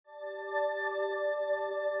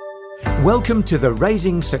Welcome to the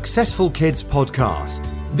Raising Successful Kids podcast.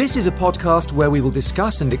 This is a podcast where we will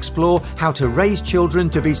discuss and explore how to raise children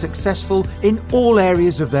to be successful in all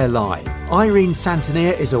areas of their life. Irene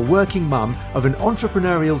Santonier is a working mum of an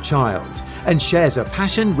entrepreneurial child and shares a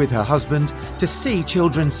passion with her husband to see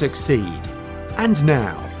children succeed. And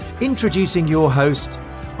now, introducing your host,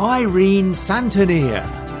 Irene Santonier.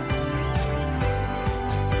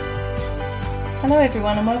 Hello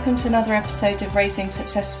everyone and welcome to another episode of Raising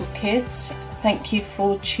Successful Kids. Thank you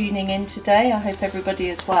for tuning in today. I hope everybody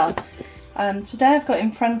is well. Today I've got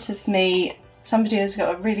in front of me somebody who's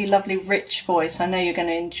got a really lovely rich voice. I know you're going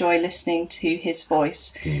to enjoy listening to his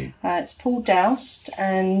voice. It's Paul Doust,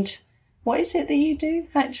 and what is it that you do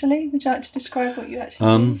actually? Would you like to describe what you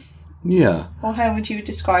actually do? Yeah. Or how would you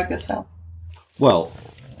describe yourself? Well,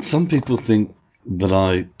 some people think that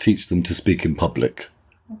I teach them to speak in public,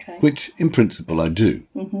 Okay. which in principle I do.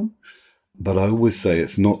 Mm-hmm. But I always say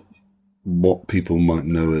it's not what people might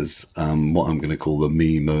know as what I'm going to call the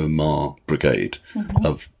me, mo, ma brigade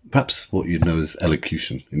of perhaps what you'd know as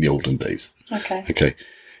elocution in the olden days. Okay.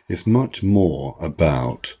 It's much more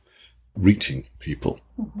about reaching people,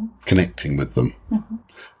 connecting with them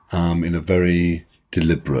in a very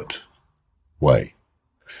deliberate way.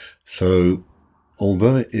 So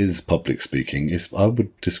although it is public speaking, I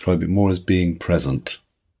would describe it more as being present.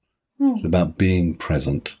 It's about being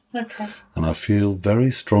present. Okay. And I feel very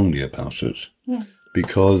strongly about it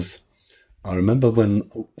because I remember when,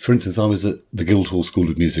 for instance, I was at the Guildhall School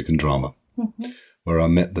of Music and Drama, where I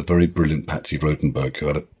met the very brilliant Patsy Rodenberg, who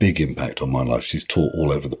had a big impact on my life. She's taught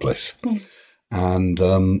all over the place.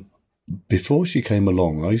 And before she came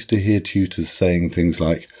along, I used to hear tutors saying things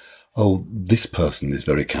like, oh, this person is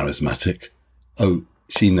very charismatic. Oh,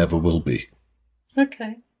 she never will be.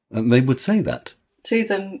 Okay. And they would say that. To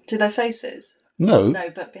them, to their faces? No,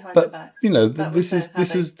 but behind their backs. You know, That this was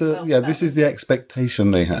is this the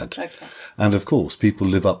expectation they had, Okay. and of course, people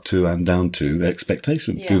live up to and down to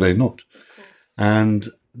expectation, do Yeah. they not? Of course. And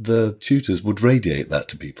the tutors would radiate that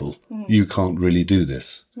to people. You can't really do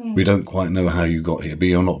this. We don't quite know how you got here, but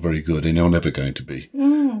you're not very good, and you're never going to be.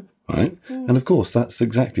 Right? And of course, that's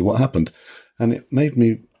exactly what happened, and it made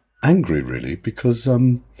me angry, really, because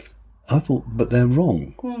I thought, but they're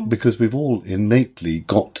wrong, because we've all innately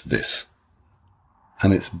got this.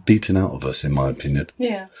 And it's beaten out of us, in my opinion.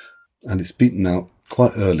 Yeah. And it's beaten out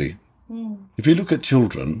quite early. If you look at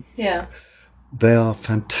children, Yeah. they are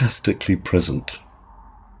fantastically present.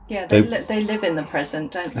 Yeah, they live in the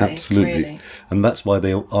present, don't they? Absolutely. Really? And that's why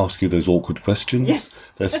they ask you those awkward questions. Yeah.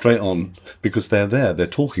 They're straight on because they're there. They're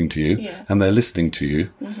talking to you Yeah. and they're listening to you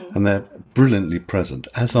and they're brilliantly present,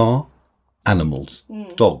 as are animals,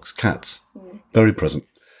 dogs, cats, very present.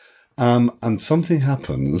 And something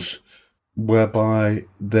happens whereby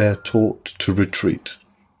they're taught to retreat.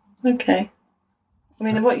 Okay. I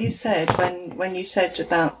mean, what you said when you said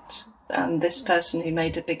about this person who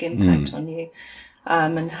made a big impact on you,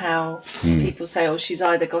 and how people say, oh, she's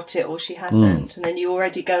either got it or she hasn't, and then you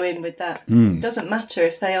already go in with that. It doesn't matter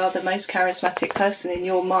if they are the most charismatic person in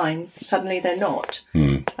your mind, suddenly they're not,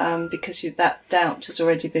 because that doubt has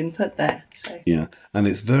already been put there. So. Yeah, and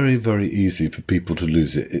it's very, very easy for people to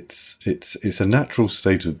lose it. It's a natural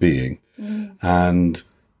state of being. And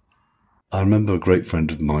I remember a great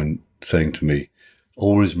friend of mine saying to me,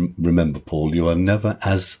 always remember, Paul, you are never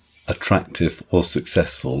as attractive or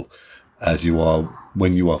successful as you are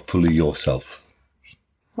when you are fully yourself.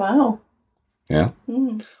 Wow. Yeah?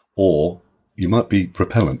 Or you might be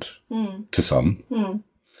repellent to some,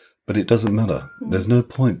 but it doesn't matter. There's no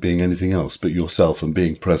point being anything else but yourself and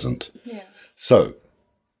being present. Yeah. So,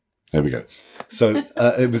 there we go. So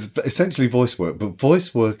it was essentially voice work, but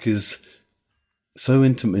voice work is so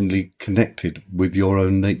intimately connected with your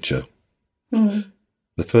own nature.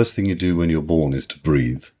 The first thing you do when you're born is to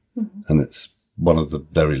breathe, and it's one of the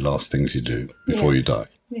very last things you do before you die.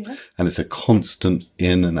 Yeah. And it's a constant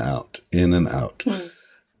in and out, in and out.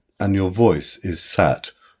 And your voice is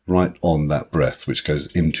sat right on that breath which goes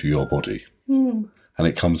into your body. And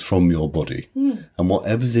it comes from your body. And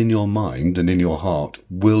whatever's in your mind and in your heart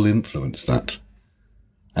will influence that.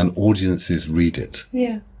 And audiences read it.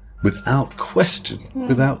 Yeah. Without question.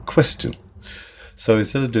 Without question. So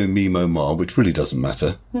instead of doing me, mo, ma, which really doesn't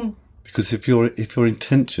matter, because if your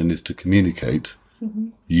intention is to communicate,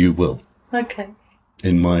 you will. Okay.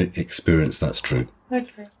 In my experience, that's true.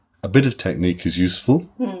 Okay. A bit of technique is useful,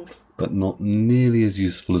 but not nearly as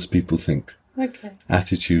useful as people think. Okay.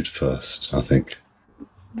 Attitude first, I think.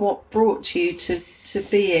 What brought you to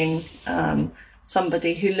being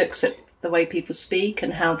somebody who looks at the way people speak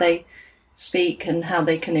and how they speak and how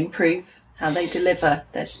they can improve, how they deliver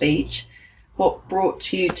their speech? what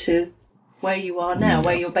brought you to where you are now,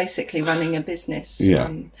 where you're basically running a business,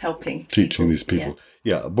 helping teaching these people.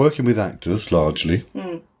 Yeah, working with actors largely,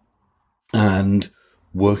 and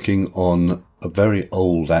working on a very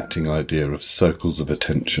old acting idea of circles of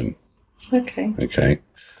attention. Okay.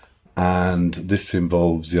 And this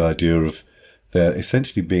involves the idea of there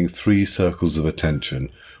essentially being 3 circles of attention,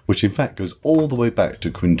 which in fact goes all the way back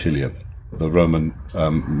to Quintilian, the Roman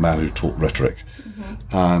man who taught rhetoric.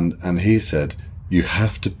 And he said, you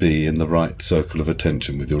have to be in the right circle of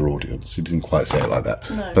attention with your audience. He didn't quite say it like that.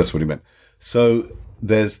 No. That's what he meant. So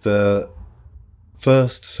there's the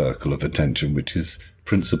first circle of attention, which is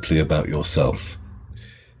principally about yourself.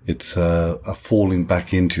 It's a falling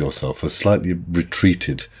back into yourself, a slightly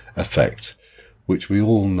retreated effect, which we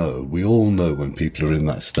all know. We all know when people are in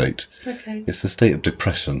that state. Okay. It's the state of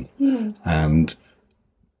depression and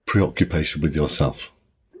preoccupation with yourself.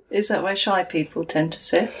 Is that where shy people tend to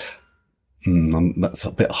sit? That's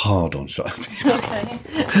a bit hard on shy people. Okay.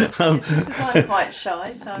 It's just because I'm quite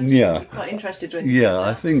shy, so I'm just quite interested with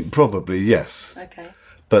I think probably yes. Okay.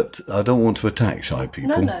 But I don't want to attack shy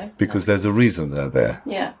people because there's a reason they're there.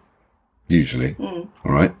 Yeah. Usually. All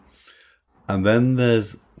right. And then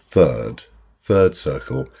there's third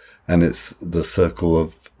circle, and it's the circle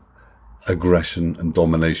of aggression and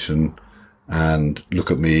domination and look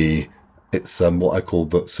at me. It's what I call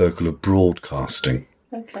the circle of broadcasting.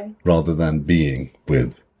 Okay. Rather than being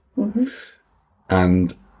with.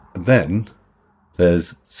 And then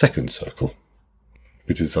there's second circle,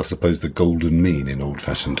 which is, I suppose, the golden mean in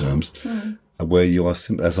old-fashioned terms, where you are,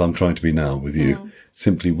 as I'm trying to be now with you,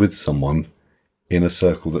 simply with someone in a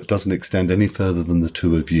circle that doesn't extend any further than the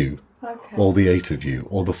 2 of you, or the 8 of you,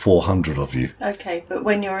 or the 400 of you. Okay, but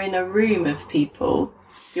when you're in a room of people,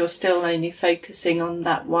 you're still only focusing on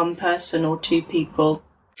that one person or 2 people.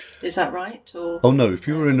 Is that right? Or oh no, if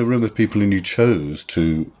you were in a room of people and you chose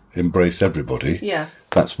to embrace everybody,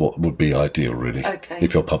 that's what would be ideal, really. Okay.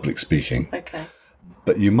 If you're public speaking. Okay.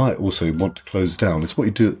 But you might also want to close down. It's what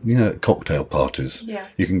you do, at cocktail parties. Yeah.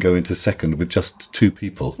 You can go into second with just 2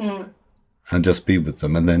 people and just be with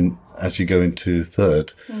them. And then as you go into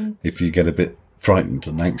third, if you get a bit frightened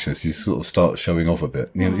and anxious, you sort of start showing off a bit,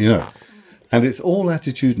 you know. And it's all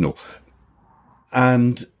attitudinal.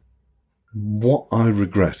 And what I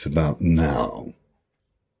regret about now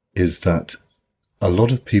is that a lot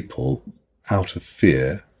of people, out of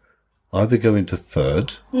fear, either go into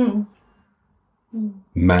third,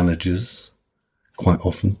 managers, quite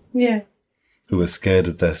often, who are scared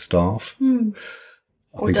of their staff,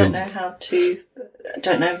 or don't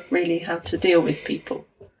know really how to deal with people.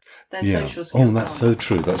 Their social skills. Oh, that's so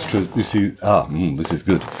true. That's true. You see, this is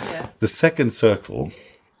good. Yeah. The second circle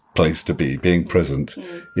place to be, being present,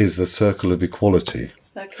 is the circle of equality,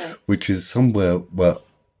 which is somewhere where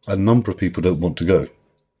a number of people don't want to go.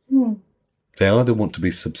 They either want to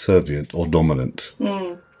be subservient or dominant.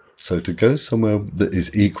 So to go somewhere that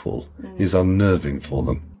is equal is unnerving for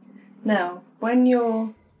them. Now, when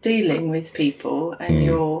you're dealing with people and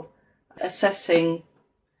you're assessing,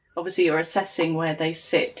 obviously you're assessing where they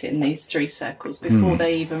sit in these 3 circles before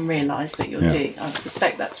they even realise that you're doing. I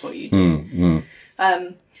suspect that's what you do.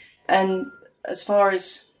 And as far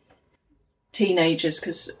as teenagers,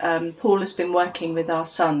 because Paul has been working with our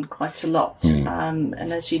son quite a lot.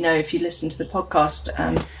 And as you know, if you listen to the podcast,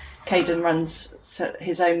 Caden runs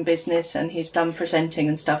his own business and he's done presenting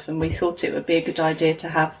and stuff. And we thought it would be a good idea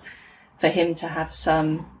for him to have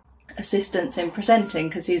some assistance in presenting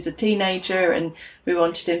because he's a teenager and we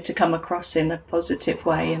wanted him to come across in a positive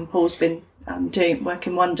way. And Paul's been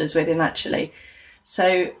working wonders with him, actually.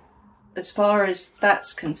 So as far as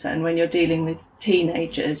that's concerned, when you're dealing with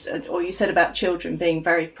teenagers, or you said about children being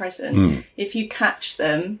very present, if you catch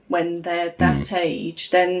them when they're that age,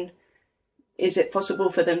 then is it possible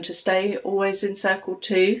for them to stay always in circle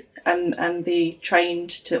 2 and be trained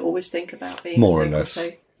to always think about being more or circle less? 2?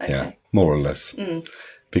 Okay. Yeah, more or less.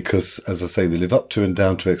 Because, as I say, they live up to and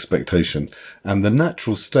down to expectation. And the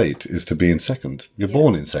natural state is to be in second. You're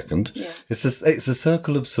born in second. Yeah. It's a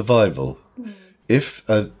circle of survival. If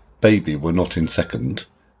a baby were not in second,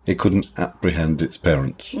 it couldn't apprehend its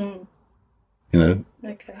parents.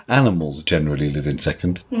 Animals generally live in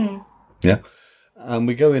second. And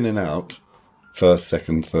we go in and out, first,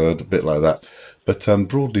 second, third, a bit like that. But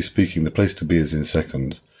broadly speaking, the place to be is in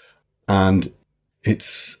second. And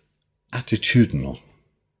it's attitudinal.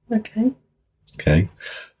 Okay.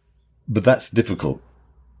 But that's difficult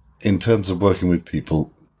in terms of working with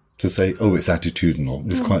people to say, oh, it's attitudinal.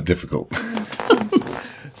 It's quite difficult.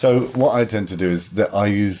 So what I tend to do is that I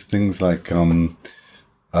use things like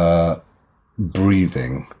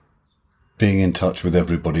breathing being in touch with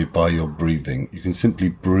everybody by your breathing. You can simply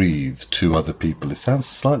breathe to other people. It sounds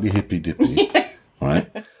slightly hippy-dippy,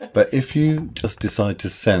 right? But if you just decide to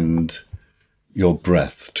send your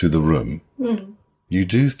breath to the room, you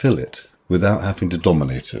do fill it without having to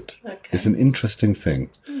dominate it. Okay. It's an interesting thing,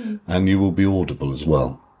 and you will be audible as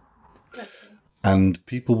well. Okay. And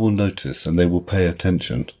people will notice and they will pay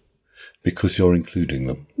attention because you're including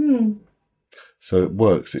them. So it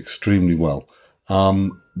works extremely well.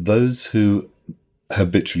 Those who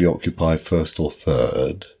habitually occupy first or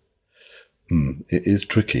third, it is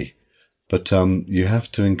tricky, but you have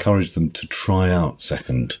to encourage them to try out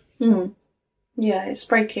second. Yeah, it's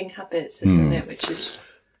breaking habits, isn't it? Which is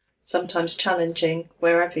sometimes challenging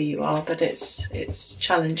wherever you are, but it's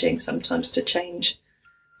challenging sometimes to change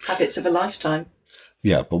habits of a lifetime.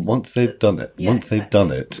 Yeah, but once they've done it,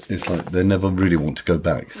 it's like they never really want to go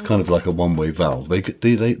back. It's kind of like a one-way valve. They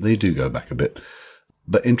do go back a bit.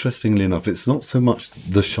 But interestingly enough, it's not so much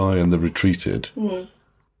the shy and the retreated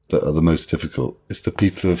that are the most difficult. It's the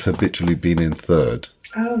people who have habitually been in third.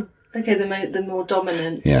 Oh, okay, the more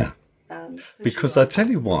dominant. Yeah. Because I tell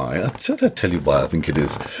you why. I tell you why I think it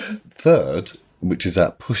is. Third, which is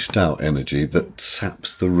that pushed out energy that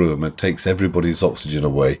saps the room and takes everybody's oxygen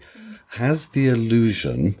away, has the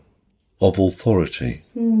illusion of authority.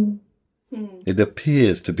 It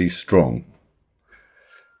appears to be strong.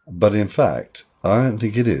 But in fact, I don't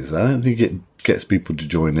think it is. I don't think it gets people to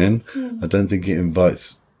join in. I don't think it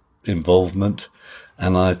invites involvement.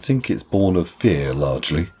 And I think it's born of fear,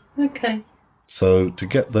 largely. Okay. So to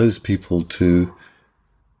get those people to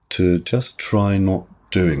just try not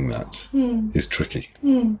doing that is tricky.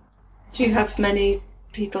 Do you have many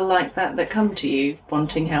people like that come to you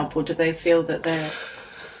wanting help, or do they feel that they're...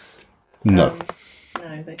 No.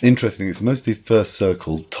 No. Interesting, it's mostly first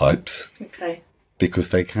circle types. Okay. Because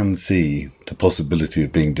they can see the possibility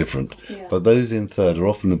of being different. Yeah. But those in third are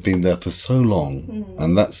often have been there for so long,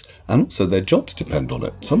 and also their jobs depend on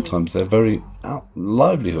it. Sometimes their very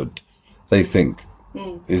livelihood, they think,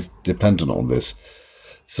 is dependent on this.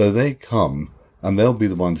 So they come, and they'll be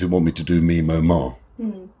the ones who want me to do me, mo, ma,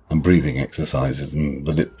 and breathing exercises, and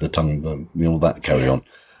the lip, the tongue, all that carry on.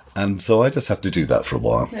 And so I just have to do that for a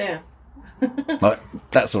while. Yeah. Like,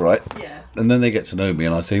 that's all right. Yeah. And then they get to know me,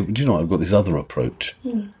 and I say, do you know what? I've got this other approach,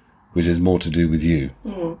 which is more to do with you.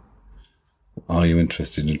 Are you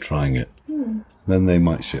interested in trying it? Then they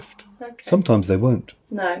might shift. Okay. Sometimes they won't.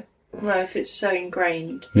 No, if it's so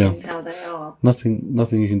ingrained in how they are.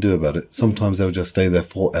 Nothing you can do about it. Sometimes they'll just stay there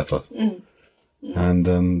forever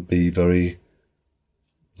and be very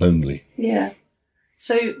lonely. Yeah.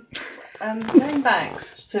 So, going back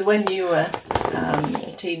to when you were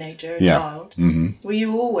a teenager, a child, were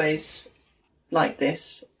you always like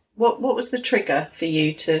this? What was the trigger for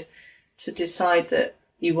you to decide that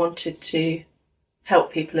you wanted to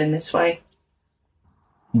help people in this way?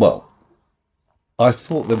 Well, I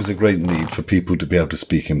thought there was a great need for people to be able to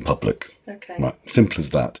speak in public. Okay. Right, simple as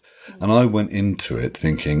that. And I went into it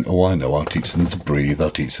thinking, I know, I'll teach them to breathe, I'll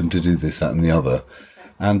teach them to do this, that and the other.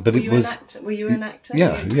 But were you an actor?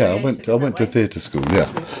 Yeah. I went to theatre school,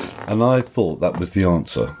 and I thought that was the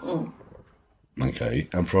answer. Okay,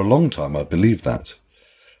 and for a long time I believed that.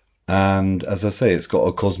 And as I say, it's got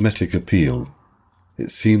a cosmetic appeal.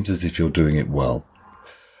 It seems as if you're doing it well,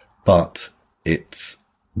 but it's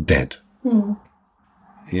dead.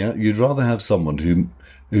 Yeah, you'd rather have someone who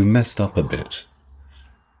messed up a bit,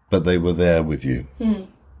 but they were there with you.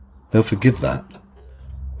 They'll forgive that.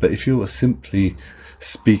 But if you are simply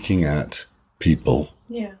speaking at people,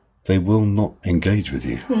 they will not engage with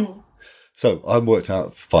you. So I worked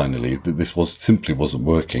out finally that this simply wasn't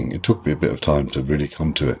working. It took me a bit of time to really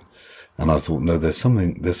come to it. And I thought, no, there's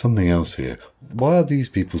something else here. Why are these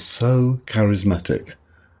people so charismatic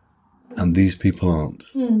and these people aren't?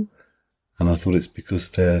 And I thought it's because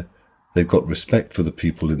they've got respect for the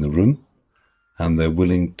people in the room, and they're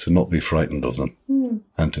willing to not be frightened of them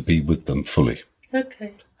and to be with them fully.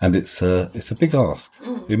 Okay. And it's a big ask.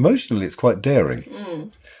 Emotionally, it's quite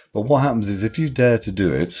daring. But what happens is if you dare to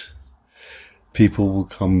do it, people will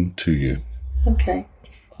come to you. Okay.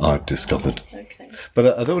 I've discovered. Okay.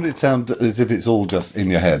 But I don't want it to sound as if it's all just in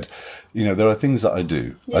your head. You know, there are things that I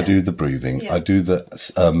do. Yeah. I do the breathing. Yeah. I do the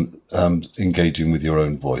engaging with your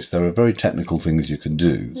own voice. There are very technical things you can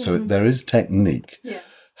do. So there is technique. Yeah.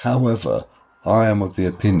 However, I am of the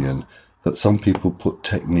opinion that some people put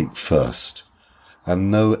technique first, and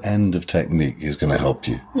no end of technique is going to help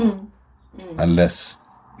you unless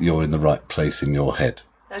you're in the right place in your head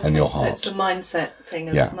and your heart. So it's a mindset thing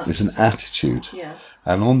as much. It's an attitude. Yeah.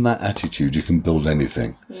 And on that attitude, you can build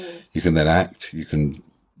anything. You can then act, you can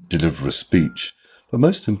deliver a speech, But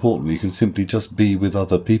most importantly, you can simply just be with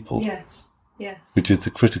other people. Yes. Which is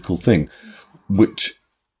the critical thing, which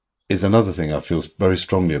is another thing I feel very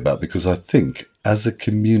strongly about, because I think as a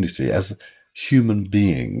community, as human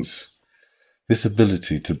beings, this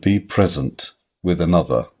ability to be present with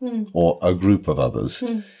another or a group of others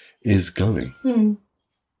is going.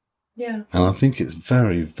 Yeah. And I think it's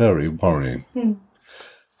very, very worrying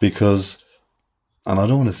because, and I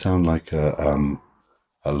don't want to sound like a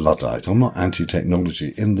Luddite, I'm not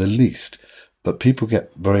anti-technology in the least, but people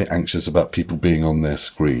get very anxious about people being on their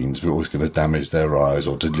screens. We're always going to damage their eyes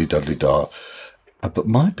or diddly-duddly-da. But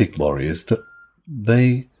my big worry is that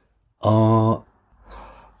they are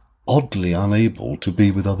oddly unable to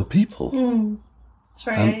be with other people. It's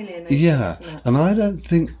very alienating. Yeah, isn't it? and I don't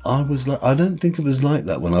think it was like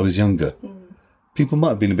that when I was younger. People might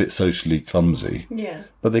have been a bit socially clumsy, Yeah.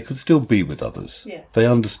 but they could still be with others. Yes. They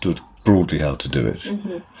understood broadly how to do it.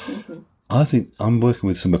 I think I'm working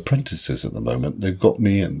with some apprentices at the moment. They've got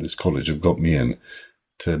me in, this college have got me in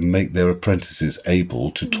to make their apprentices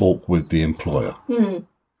able to talk with the employer.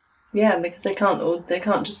 Yeah, because they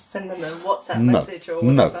can't just send them a WhatsApp message or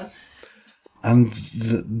whatever. No. And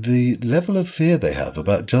the level of fear they have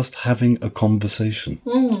about just having a conversation.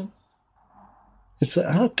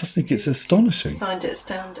 I just think it's astonishing. I find it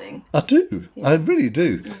astounding. I do. Yeah. I really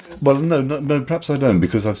do. Well, no, perhaps I don't,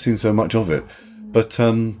 because I've seen so much of it. But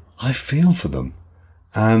I feel for them.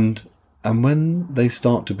 And when they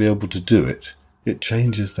start to be able to do it, it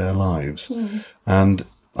changes their lives. And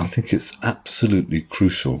I think it's absolutely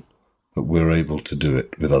crucial that we're able to do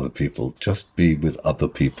it with other people. Just be with other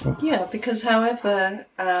people. Yeah, because however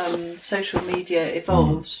social media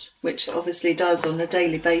evolves, which it obviously does on a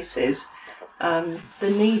daily basis, the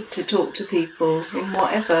need to talk to people in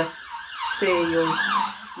whatever sphere you're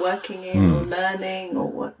working in or learning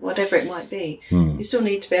or whatever it might be, you still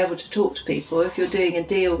need to be able to talk to people. If you're doing a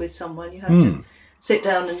deal with someone, you have to sit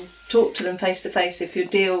down and talk to them face to face. If your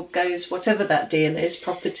deal goes, whatever that deal is,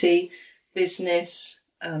 property, business,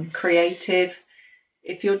 creative,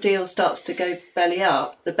 if your deal starts to go belly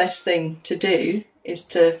up, the best thing to do is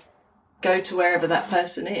to go to wherever that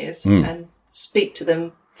person is and speak to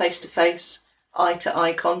them face to face, eye to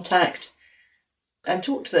eye contact, and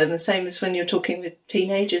talk to them. The same as when you're talking with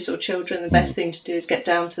teenagers or children, the best thing to do is get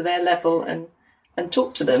down to their level and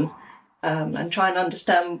talk to them and try and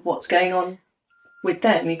understand what's going on with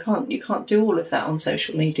them. You can't do all of that on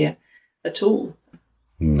social media at all.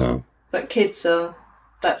 No. But kids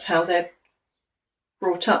that's how they're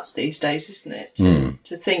brought up these days, isn't it?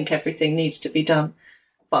 To think everything needs to be done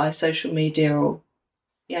via social media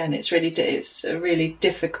and it's a really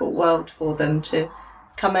difficult world for them to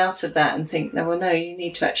come out of that and think, no, you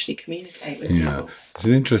need to actually communicate with people. It's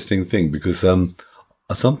an interesting thing because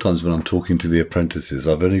sometimes when I'm talking to the apprentices,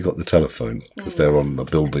 I've only got the telephone because they're on a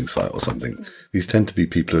building site or something. These tend to be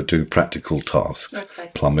people who are doing practical tasks,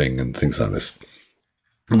 plumbing and things like this.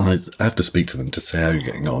 And I have to speak to them to say how you're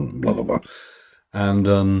getting on, blah, blah, blah.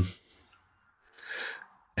 And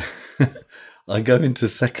I go into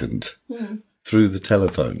second through the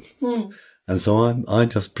telephone. And so I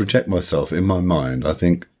just project myself in my mind. I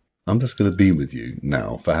think, I'm just going to be with you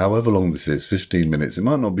now for however long this is, 15 minutes. It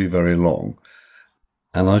might not be very long.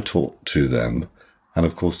 And I talk to them. And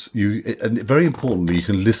of course, and very importantly, you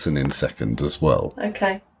can listen in second as well.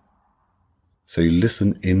 Okay. So you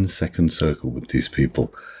listen in second circle with these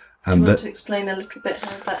people. And do you want to explain a little bit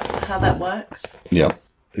how that works? Yeah.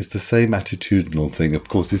 It's the same attitudinal thing. Of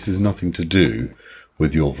course, this has nothing to do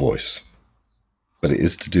with your voice, but it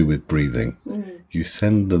is to do with breathing. You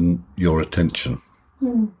send them your attention,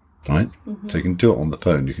 right? So you can do it on the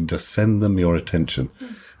phone. You can just send them your attention.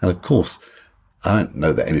 And of course, I don't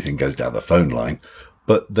know that anything goes down the phone line,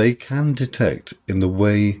 but they can detect in the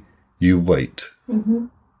way you wait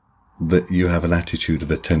that you have an attitude of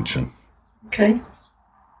attention. Okay.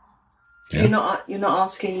 Yeah. You're not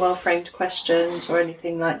asking well-framed questions or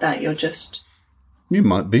anything like that. You're just... You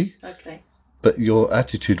might be. Okay. But your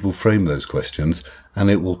attitude will frame those questions and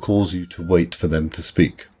it will cause you to wait for them to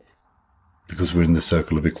speak. Because we're in the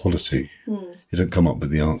circle of equality. You don't come up with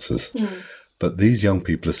the answers. But these young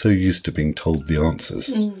people are so used to being told the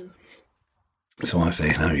answers. So I say,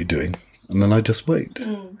 how are you doing? And then I just wait.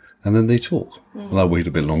 And then they talk. And I wait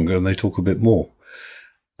a bit longer and they talk a bit more.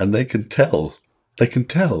 And they can tell. They can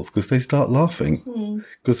tell because they start laughing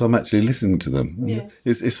because I'm actually listening to them. Yeah.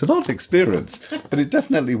 It's an odd experience, but it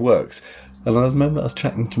definitely works. And I remember I was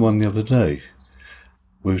chatting to one the other day.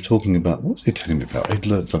 We were talking about, what was he telling me about? He'd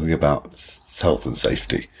learned something about health and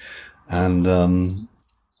safety. And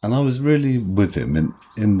And I was really with him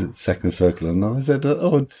in the second circle. And I said,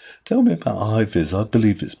 tell me about high vis. I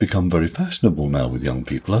believe it's become very fashionable now with young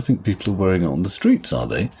people. I think people are wearing it on the streets, are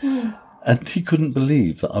they? Mm. And he couldn't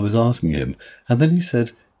believe that I was asking him. And then he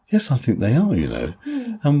said, yes, I think they are,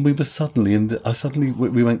 Mm. And we were suddenly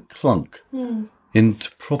we went clunk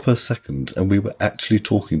into proper second, and we were actually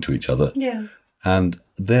talking to each other. Yeah. And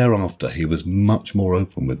thereafter, he was much more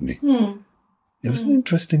open with me. Mm. It was an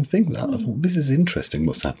interesting thing, that. I thought, this is interesting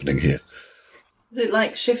what's happening here. Is it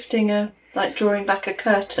like like drawing back a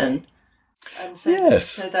curtain? And so, yes.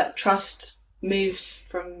 So that trust moves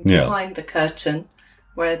from behind the curtain,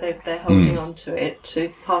 where they're holding on to it,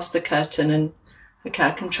 to past the curtain, and okay,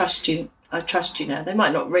 I can trust you. I trust you now. They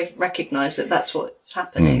might not recognise that that's what's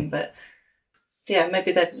happening, but yeah,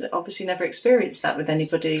 maybe they've obviously never experienced that with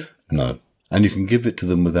anybody. No, and you can give it to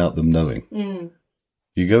them without them knowing. Mm.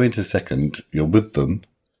 You go into second, you're with them,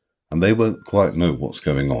 and they won't quite know what's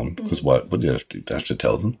going on, because why? Well, you have to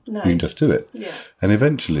tell them. No. You can just do it. Yeah. And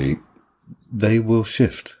eventually, they will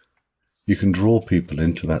shift. You can draw people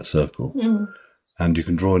into that circle, and you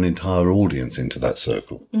can draw an entire audience into that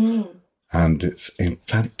circle. Mm. And it's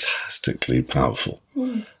fantastically powerful.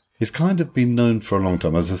 Mm. It's kind of been known for a long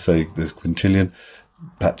time. As I say, there's Quintilian.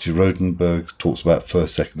 Patsy Rodenberg talks about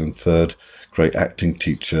first, second and third. Great acting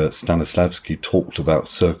teacher Stanislavski talked about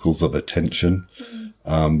circles of attention,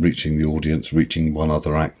 reaching the audience, reaching one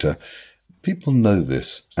other actor. People know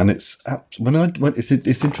this, and it's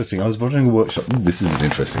interesting. I was running a workshop. This is an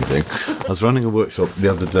interesting thing. I was running a workshop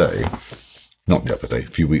a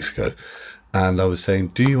few weeks ago. And I was saying,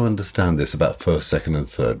 do you understand this about first, second and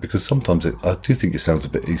third? Because sometimes I do think it sounds a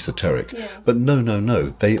bit esoteric. Yeah. But no.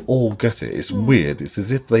 They all get it. It's weird. It's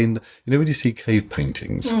as if when you see cave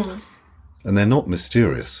paintings, and they're not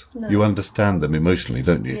mysterious. No. You understand them emotionally,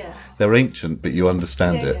 don't you? Yes. They're ancient, but you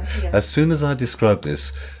understand it. Yeah. As soon as I describe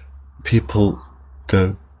this, people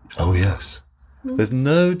go, oh, yes. There's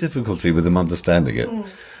no difficulty with them understanding it.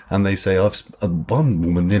 And they say, one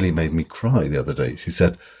woman nearly made me cry the other day. She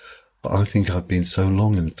said, but I think I've been so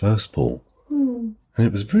long in first, Paul. And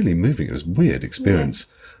it was really moving. It was a weird experience.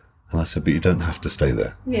 Yeah. And I said, but you don't have to stay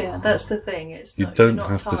there. Yeah, that's the thing. You don't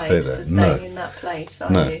have to stay there. To staying in that place,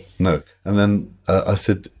 are you? No. And then I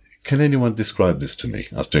said, can anyone describe this to me?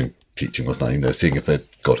 I was doing teaching, wasn't I? Seeing if they'd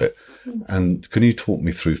got it. And can you talk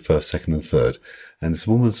me through first, second and third? And this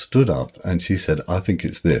woman stood up and she said, I think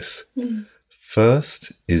it's this.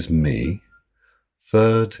 First is me.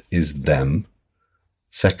 Third is them.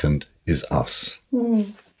 Second is us.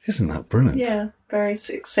 Isn't that brilliant? Yeah, very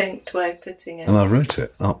succinct way of putting it. And I wrote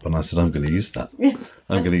it up and I said, I'm going to use that.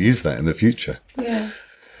 I'm going to use that in the future. Yeah.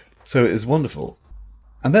 So it is wonderful.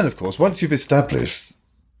 And then, of course, once you've established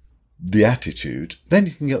the attitude, then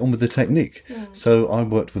you can get on with the technique. So I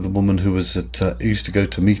worked with a woman who was used to go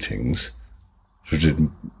to meetings, who did,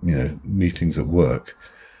 meetings at work,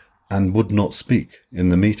 and would not speak in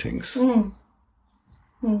the meetings.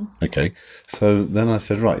 Okay, so then I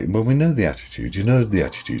said, right, well, we know the attitude. You know the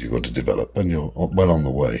attitude you've got to develop, and you're well on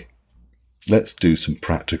the way. Let's do some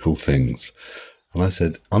practical things. And I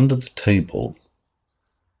said, under the table,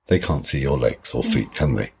 they can't see your legs or feet,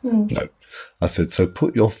 can they? No. I said, so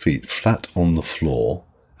put your feet flat on the floor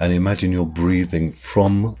and imagine you're breathing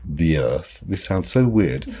from the earth. This sounds so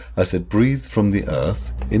weird. I said, breathe from the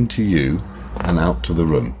earth into you and out to the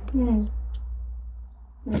room.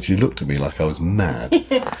 And she looked at me like I was mad.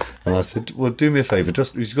 And I said, well, do me a favour.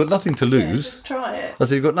 You've got nothing to lose. Yeah, just try it. I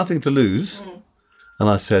said, you've got nothing to lose. And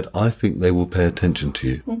I said, I think they will pay attention to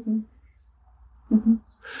you.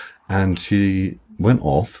 And she went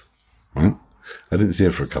off. I didn't see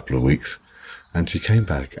her for a couple of weeks. And she came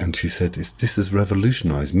back and she said, this has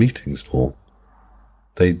revolutionised meetings, Paul.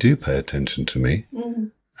 They do pay attention to me.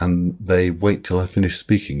 And they wait till I finish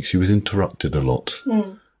speaking. She was interrupted a lot.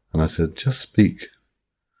 And I said, just speak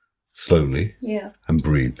slowly and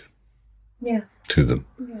breathe to them.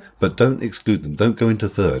 But don't exclude them. Don't go into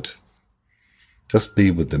third. Just be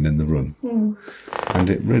with them in the room. And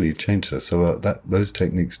it really changed her. So those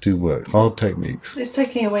techniques do work. Hard techniques. It's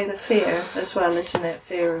taking away the fear as well, isn't it?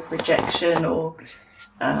 Fear of rejection or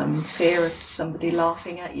fear of somebody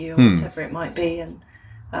laughing at you or whatever it might be. And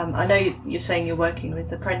I know you're saying you're working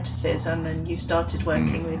with apprentices and then you started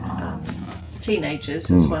working with teenagers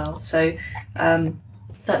as well. So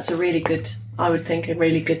that's a really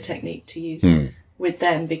good technique to use with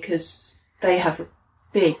them, because they have a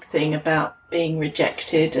big thing about being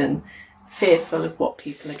rejected and fearful of what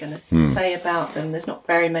people are going to say about them. There's not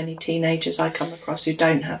very many teenagers I come across who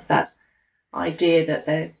don't have that idea that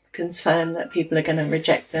they're concerned that people are going to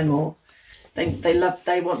reject them, or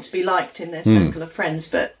they want to be liked in their circle of friends,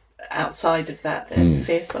 but outside of that, they're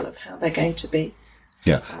fearful of how they're going to be.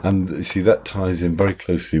 Yeah, and see, that ties in very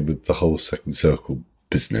closely with the whole second circle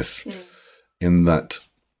business, in that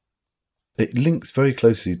it links very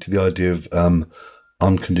closely to the idea of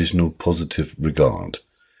unconditional positive regard.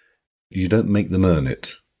 You don't make them earn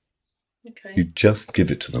it. Okay. You just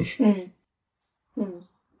give it to them.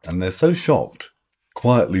 And they're so shocked,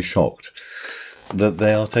 quietly shocked, that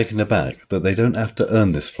they are taken aback, that they don't have to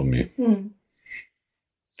earn this from you. Do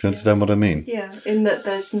you understand what I mean? Yeah, in that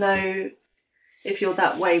there's no... If you're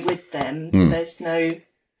that way with them, there's no...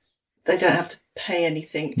 They don't have to pay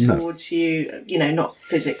anything towards you, not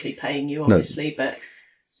physically paying you, obviously, but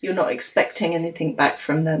you're not expecting anything back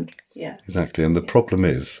from them. Yeah. Exactly. And the problem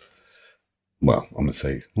is, well, I'm going to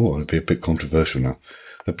say, it'll be a bit controversial now.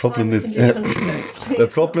 The problem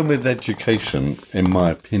with education, in my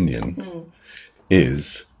opinion,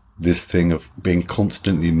 is this thing of being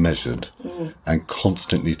constantly measured and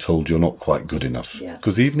constantly told you're not quite good enough.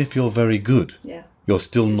 Because even if you're very good, you're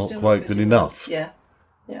still not quite good enough. Yeah.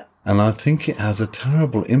 And I think it has a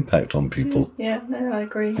terrible impact on people. Yeah, no, I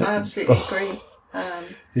agree. I absolutely agree.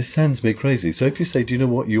 It sends me crazy. So if you say, do you know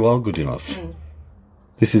what, you are good enough.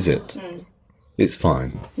 This is it. It's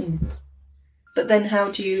fine. But then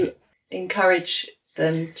how do you encourage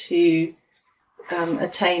them to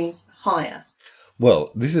attain higher?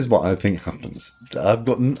 Well, this is what I think happens. I've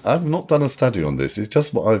not done a study on this. It's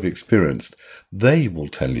just what I've experienced. They will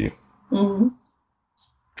tell you.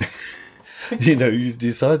 You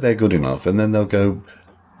decide they're good enough, and then they'll go,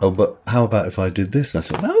 oh, but how about if I did this? And I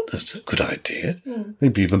said, no, that's a good idea.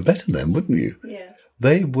 They'd be even better then, wouldn't you? Yeah.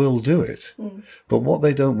 They will do it. But what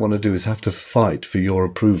they don't want to do is have to fight for your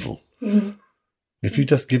approval. If you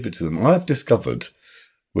just give it to them. I've discovered,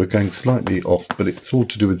 we're going slightly off, but it's all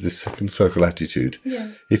to do with this second circle attitude.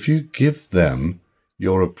 Yeah. If you give them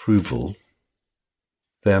your approval,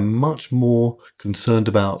 they're much more concerned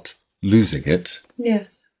about losing it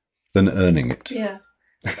than earning it. Yeah.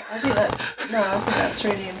 I think that's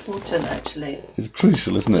really important, actually. It's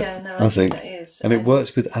crucial, isn't it? Yeah, no, I think that is. And it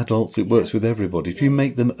works with adults, it works with everybody. If you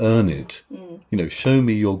make them earn it, show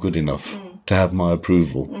me you're good enough to have my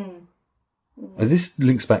approval. And this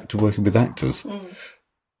links back to working with actors.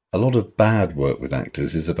 A lot of bad work with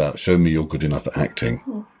actors is about show me you're good enough at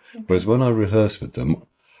acting. Whereas when I rehearse with them,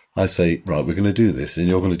 I say, right, we're going to do this and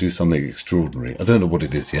you're going to do something extraordinary. I don't know what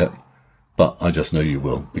it is yet, but I just know you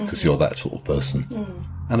will because you're that sort of person.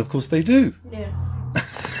 And of course they do. Yes.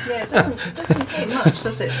 Yeah, it doesn't take much,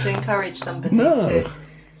 does it, to encourage somebody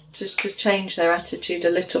to change their attitude a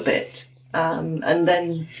little bit. And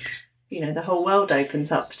then, the whole world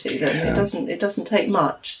opens up to them. Yeah. It doesn't take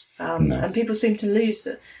much. And people seem to lose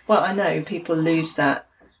that. Well, I know people lose that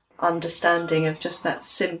understanding of just that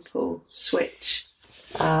simple switch.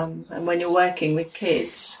 And when you're working with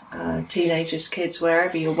kids, teenagers, kids,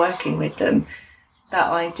 wherever you're working with them,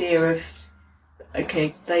 that idea of,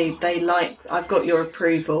 okay, they like, I've got your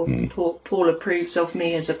approval, Paul approves of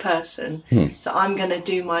me as a person, so I'm going to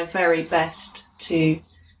do my very best to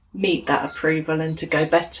meet that approval and to go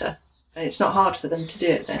better. And it's not hard for them to do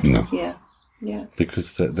it then. No. Yeah.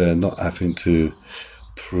 Because they're not having to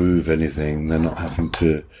prove anything, they're not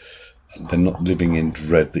living in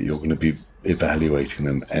dread that you're going to be evaluating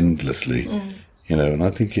them endlessly, and I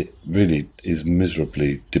think it really is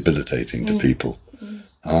miserably debilitating to people.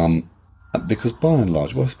 Because by and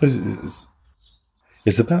large, well, I suppose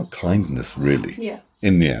it's about kindness, really. Yeah.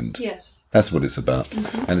 In the end. Yes. That's what it's about.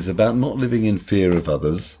 And it's about not living in fear of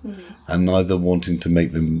others and neither wanting to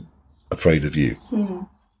make them afraid of you.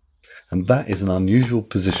 And that is an unusual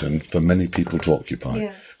position for many people to occupy.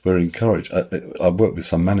 Yeah. We're encouraged. I work with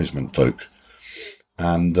some management folk,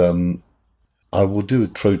 and I will do a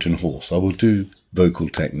Trojan horse. I will do vocal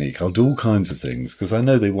technique. I'll do all kinds of things because I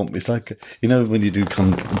know they want me. It's like, when you do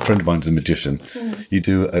a friend of mine's a magician, you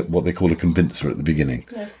do what they call a convincer at the beginning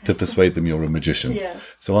to persuade them you're a magician. Yeah.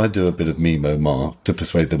 So I do a bit of mime ma to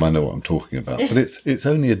persuade them I know what I'm talking about. But it's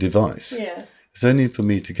only a device. Yeah. It's only for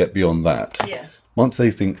me to get beyond that. Yeah. Once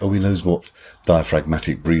they think, oh, he knows what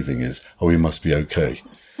diaphragmatic breathing is, oh, he must be okay.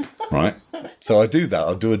 Right? So I do that.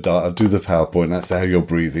 I'll do the PowerPoint. That's how you're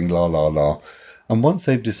breathing, la, la, la. And once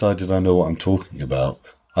they've decided I know what I'm talking about,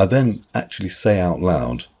 I then actually say out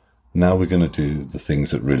loud, now we're going to do the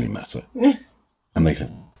things that really matter. And they go,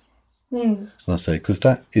 and I say, because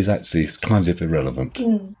that is actually kind of irrelevant.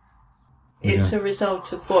 It's a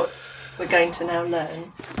result of what we're going to now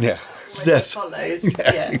learn. Yeah. Yes. Follows.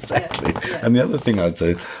 Yeah, exactly. Yeah. And the other thing I'd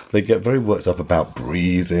say, they get very worked up about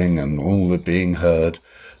breathing and all the being heard.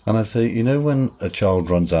 And I say, when a child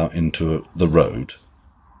runs out into the road,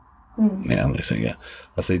 Yeah, and they say, yeah.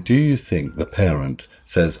 I say, do you think the parent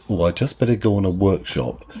says, oh, I just better go on a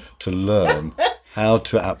workshop to learn how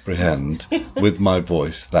to apprehend with my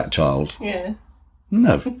voice that child? Yeah.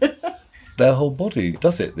 No. Their whole body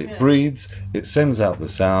does it. It breathes, it sends out the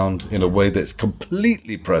sound in a way that's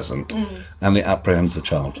completely present, and it apprehends the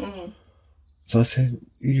child. So I say,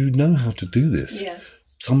 you know how to do this. Yeah.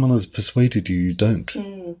 Someone has persuaded you, you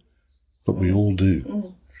don't. But we all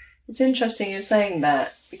do. It's interesting you're saying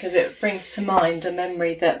that, because it brings to mind a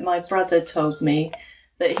memory that my brother told me,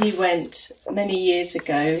 that he went many years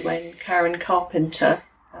ago when Karen Carpenter,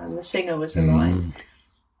 the singer, was alive.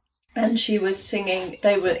 And she was singing.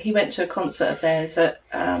 He went to a concert of theirs at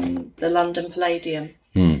the London Palladium,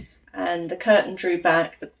 and the curtain drew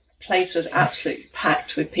back. The place was absolutely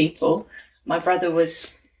packed with people. My brother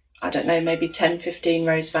was, I don't know, maybe 10, 15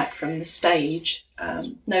 rows back from the stage.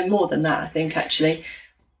 No, more than that, I think, actually.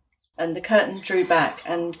 And the curtain drew back,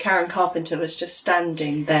 and Karen Carpenter was just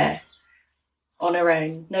standing there on her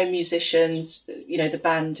own. No musicians, the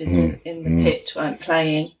band in the pit weren't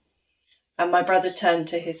playing. And my brother turned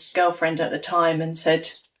to his girlfriend at the time and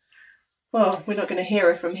said, well, we're not going to hear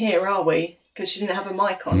her from here, are we? Because she didn't have a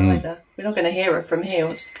mic on either. We're not going to hear her from here.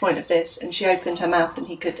 What's the point of this? And she opened her mouth, and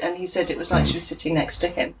he said it was like she was sitting next to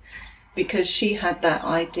him, because she had that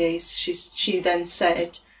idea. She then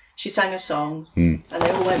said, she sang a song, and they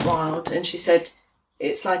all went wild. And she said,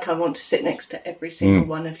 it's like I want to sit next to every single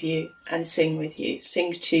one of you and sing with you,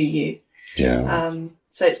 sing to you. Yeah.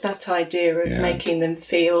 So it's that idea of making them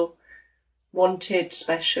feel wanted,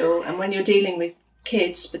 special. And when you're dealing with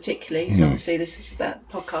kids particularly, because obviously this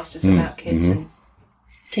podcast is about kids and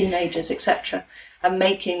teenagers, etc., and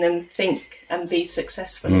making them think and be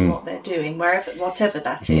successful in what they're doing, whatever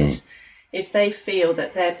that is, if they feel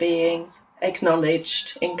that they're being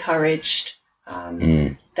acknowledged, encouraged,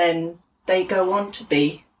 then they go on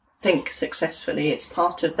to think successfully. It's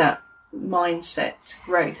part of that mindset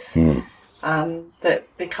growth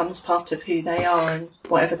that becomes part of who they are and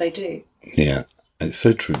whatever they do. Yeah, it's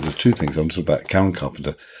so true. There's two things. I'm talking about Karen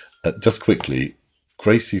Carpenter. Just quickly,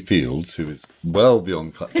 Gracie Fields, who is well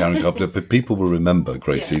beyond Karen Carpenter, but people will remember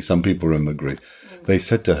Gracie. Yeah. Some people remember Gracie. They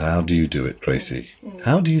said to her, how do you do it, Gracie?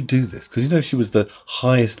 How do you do this? Because, she was the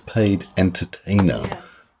highest paid entertainer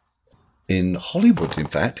in Hollywood, in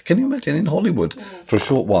fact. Can you imagine? In Hollywood for a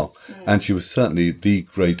short while. And she was certainly the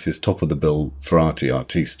greatest top-of-the-bill variety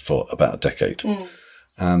artiste for about a decade.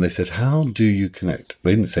 And they said, how do you connect?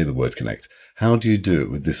 They didn't say the word connect. How do you do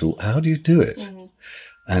it with this? How do you do it?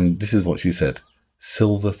 And this is what she said.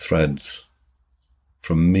 Silver threads.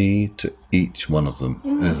 From me to each one of them,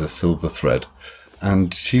 there's a silver thread.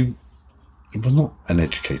 And she was not an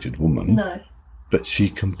educated woman. No. But she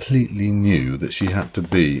completely knew that she had to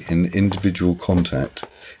be in individual contact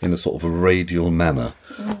in a sort of a radial manner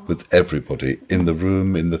with everybody in the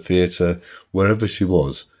room, in the theatre, wherever she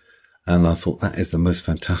was. And I thought that is the most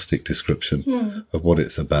fantastic description of what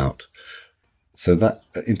it's about. So that,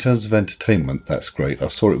 in terms of entertainment, that's great. I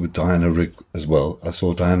saw it with Diana Rigg as well. I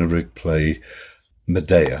saw Diana Rigg play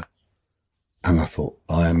Medea. And I thought,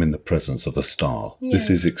 I am in the presence of a star. Yeah. This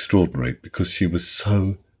is extraordinary, because she was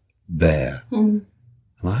so there. And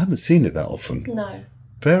I haven't seen it that often. No.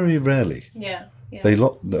 Very rarely. Yeah. A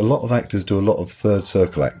lot of actors do a lot of third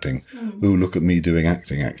circle acting. Ooh, look at me doing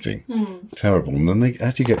acting. It's terrible. And then they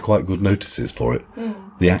actually get quite good notices for it.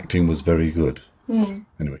 The acting was very good.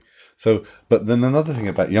 Anyway, so, but then another thing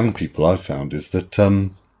about young people I've found is that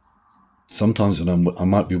sometimes when I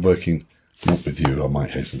might be working, not with you, I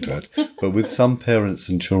might hasten to add, but with some parents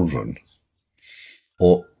and children,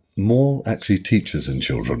 or more actually teachers and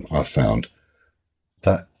children, I've found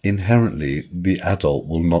that inherently the adult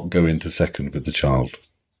will not go into second with the child.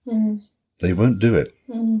 They won't do it.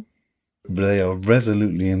 But they are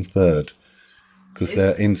resolutely in third, because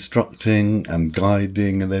they're instructing and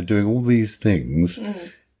guiding, and they're doing all these things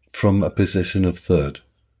from a position of third.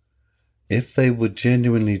 If they would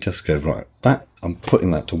genuinely just go, right, that I'm putting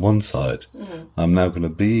that to one side. I'm now going to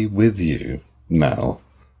be with you now,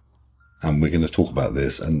 and we're going to talk about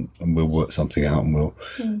this, and we'll work something out, and we'll...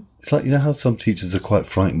 It's like, how some teachers are quite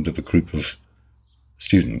frightened of a group of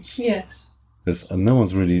students. Yes. And no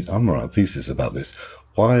one's really... I'm writing a thesis about this.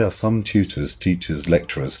 Why are some tutors, teachers,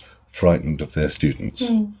 lecturers frightened of their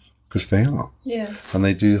students? Because they are. Yeah. And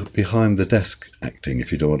they do behind the desk acting,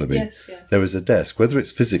 if you don't want to be. Yes, yes. There is a desk, whether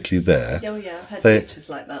it's physically there... Oh, yeah, I've had teachers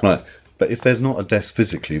like that. Right. But if there's not a desk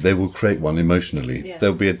physically, they will create one emotionally. Yeah.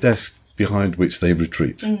 There'll be a desk behind which they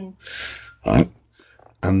retreat. Right?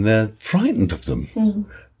 And they're frightened of them.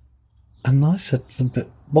 And I said to them,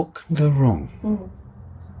 but what can go wrong?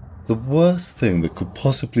 the worst thing that could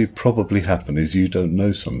possibly probably happen is you don't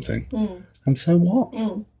know something. And so what?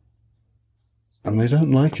 And they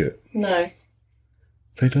don't like it. No.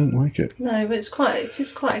 They don't like it. No, but it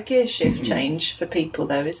is quite a gear shift change for people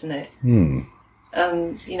though, isn't it? You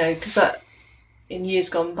know, because in years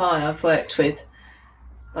gone by I've worked with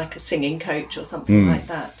like a singing coach or something like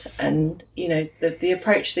that, and you know the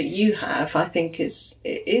approach that you have, I think is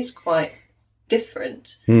quite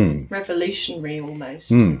different, revolutionary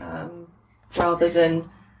almost, rather than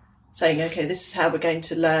saying, okay, this is how we're going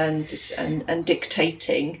to learn this, and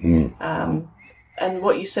dictating. And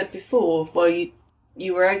what you said before, well,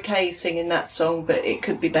 you were okay singing that song, but it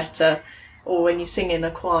could be better. Or when you sing in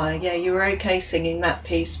a choir, yeah, you were okay singing that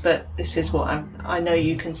piece, but this is what I know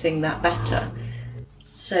you can sing that better.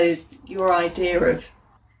 So your idea of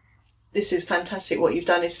this is fantastic, what you've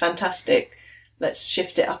done is fantastic, let's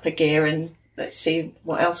shift it up a gear and let's see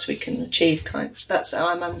what else we can achieve, kind of. That's how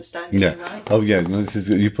I'm understanding it, right? Oh yeah, no, this is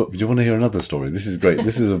do you want to hear another story? This is great.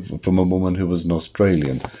 This is from a woman who was an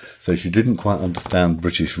Australian, so she didn't quite understand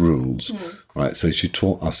British rules, right? So she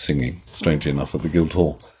taught us singing, strangely enough, at the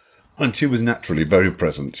Guildhall, and she was naturally very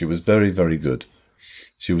present. She was very, very good.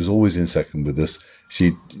 She was always in second with us.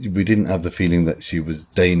 We didn't have the feeling that she was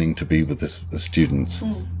deigning to be with the students.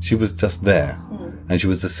 She was just there. And she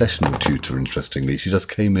was a sessional tutor, interestingly. She just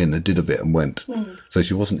came in and did a bit and went. So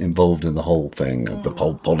she wasn't involved in the whole thing, the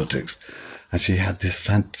whole politics. And she had this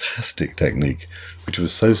fantastic technique, which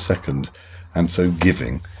was so second and so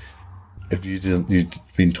giving. If you'd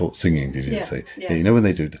been taught singing, did you say? Yeah, you know when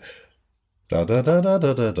they do da da da da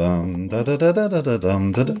da da dum da da da da da da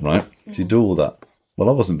dum da da, right? She'd do all that. Well,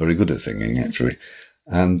 I wasn't very good at singing, actually.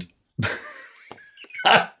 And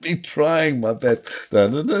I'd be trying my best.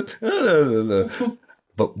 But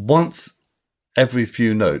once every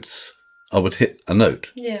few notes, I would hit a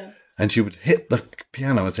note. Yeah. And she would hit the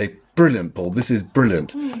piano and say, "Brilliant, Paul, this is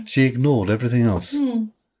brilliant." She ignored everything else.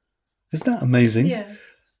 Isn't that amazing? Yeah.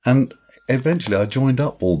 And eventually I joined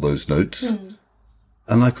up all those notes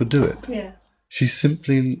and I could do it. Yeah. She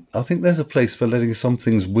simply, I think there's a place for letting some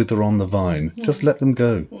things wither on the vine. Just let them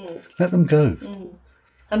go. Let them go.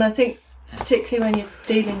 And I think particularly when you're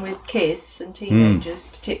dealing with kids and teenagers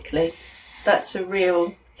particularly, that's a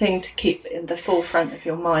real thing to keep in the forefront of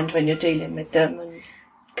your mind when you're dealing with them and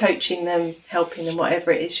coaching them, helping them, whatever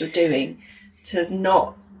it is you're doing, to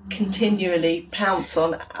not continually pounce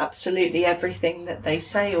on absolutely everything that they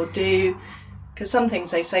say or do. Because some things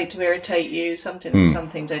they say to irritate you, some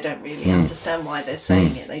things they don't really understand why they're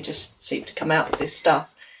saying it. They just seem to come out with this stuff.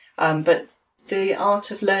 But the art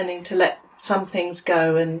of learning to let some things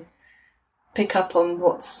go and pick up on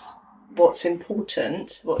what's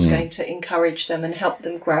important, what's going to encourage them and help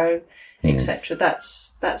them grow, etc.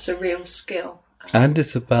 That's a real skill. And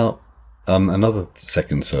it's about another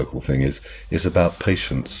second circle thing is about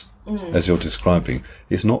patience, as you're describing.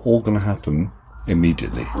 It's not all going to happen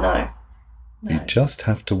immediately. No. You just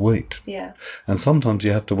have to wait. Yeah. And sometimes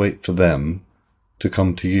you have to wait for them to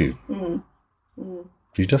come to you.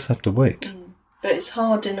 You just have to wait. But it's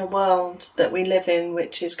hard in a world that we live in,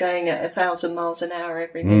 which is going at 1,000 miles an hour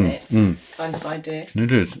every minute, kind of idea.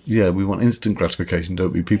 It is. Yeah, we want instant gratification,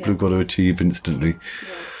 don't we? People have got to achieve instantly.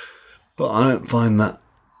 Yeah. But I don't find that,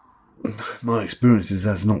 my experience is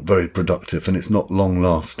that's not very productive and it's not long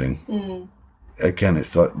lasting. Again,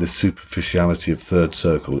 it's like the superficiality of third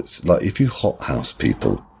circle. It's like if you hothouse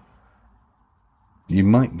people, you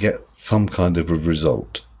might get some kind of a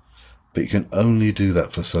result, but you can only do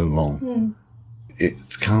that for so long.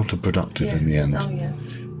 It's counterproductive in the end. Oh, yeah.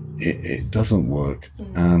 It doesn't work.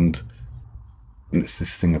 And it's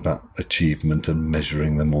this thing about achievement and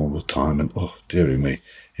measuring them all the time. And, oh, dearie me,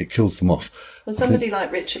 it kills them off. Well, somebody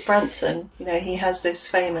like Richard Branson, you know, he has this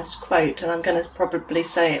famous quote, and I'm going to probably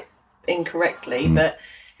say it incorrectly, but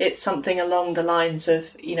it's something along the lines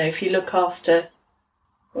of, you know, if you look after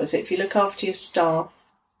your staff,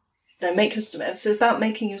 then it's about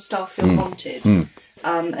making your staff feel wanted,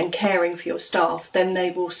 and caring for your staff, then they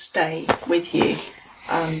will stay with you,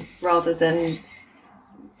 rather than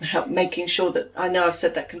making sure that, I know I've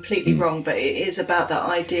said that completely wrong, but it is about that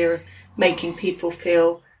idea of making people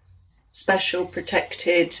feel special,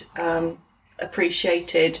 protected,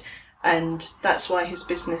 appreciated. And that's why his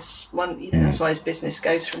business that's why his business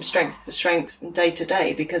goes from strength to strength from day to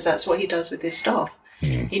day, because that's what he does with his staff.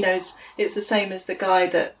 He knows it's the same as the guy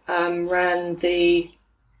that ran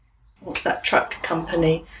what's that truck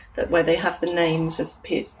company where they have the names of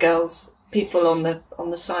people on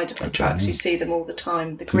the side of the trucks. You see them all the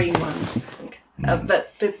time, the green ones.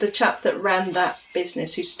 But the chap that ran that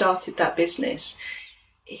business, who started that business,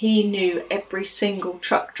 he knew every single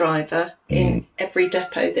truck driver in every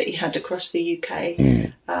depot that he had across the UK.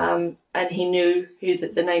 And he knew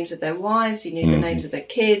the names of their wives, he knew the names of their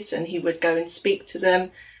kids, and he would go and speak to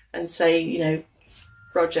them and say, you know,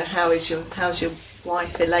 Roger, how's your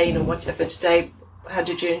wife Elaine or whatever today? How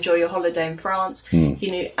did you enjoy your holiday in France?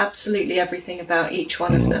 He knew absolutely everything about each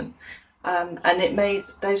one of them. And it made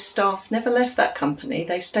those staff never left that company.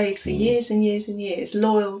 They stayed for years and years and years,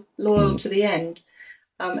 loyal to the end.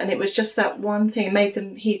 And it was just that one thing. It made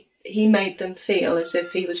them, he made them feel as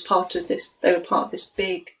if he was part of this, they were part of this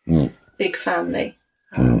big family.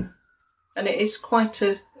 And it is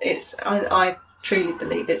I truly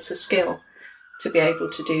believe it's a skill to be able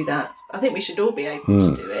to do that. I think we should all be able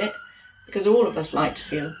to do it, because all of us like to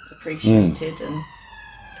feel appreciated and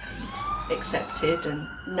accepted and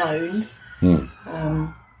known.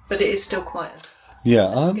 But it is still quite a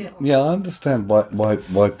skill. I understand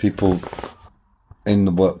why people in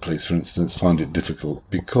the workplace, for instance, find it difficult,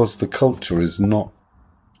 because the culture is not,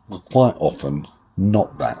 quite often,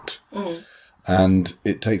 not that. And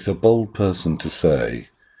it takes a bold person to say,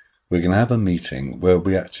 we're going to have a meeting where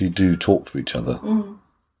we actually do talk to each other.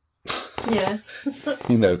 Yeah.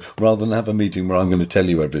 You know, rather than have a meeting where I'm going to tell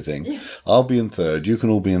you everything. Yeah. I'll be in third, you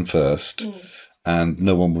can all be in first, and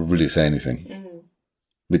no one will really say anything,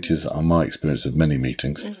 which is my experience of many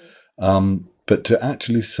meetings. But to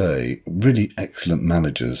actually say, really excellent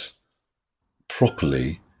managers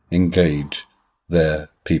properly engage their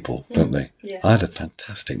people, don't they? Yeah. I had a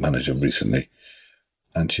fantastic manager recently,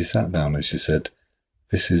 and she sat down and she said,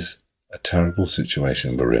 this is a terrible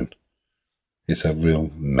situation we're in. It's a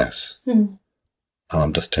real mess. And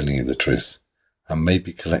I'm just telling you the truth. And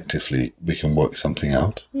maybe collectively we can work something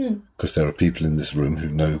out, because there are people in this room who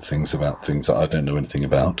know things about things that I don't know anything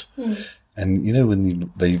about. And you know,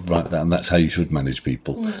 when they write that, and that's how you should manage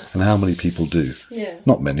people. And how many people do? Yeah.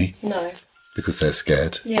 Not many. No. Because they're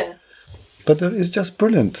scared. Yeah. But it's just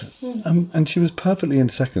brilliant. And she was perfectly in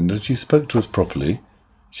second, and she spoke to us properly.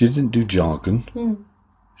 She didn't do jargon.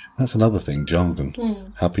 That's another thing,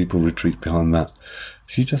 jargon. How people retreat behind that.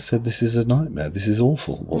 She just said, this is a nightmare. This is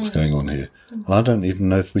awful, what's going on here. And I don't even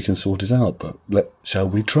know if we can sort it out, but shall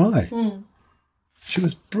we try? She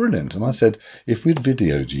was brilliant. And I said, if we'd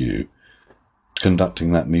videoed you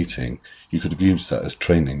conducting that meeting, you could have used that as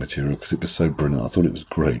training material, because it was so brilliant. I thought it was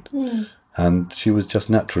great. And she was just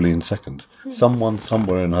naturally in second. Someone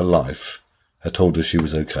somewhere in her life had told her she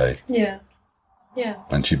was okay. Yeah. Yeah.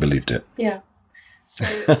 And she believed it. Yeah. So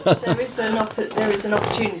there is an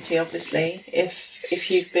opportunity, obviously, if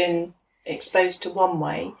you've been exposed to one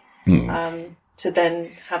way, to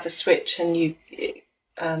then have a switch, and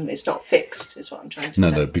it's not fixed, is what I'm trying to say.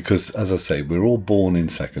 No, because as I say, we're all born in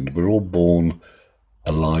second. We're all born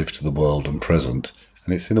alive to the world and present,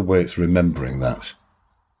 and it's in a way it's remembering that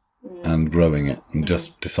and growing it and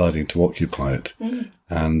just deciding to occupy it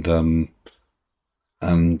and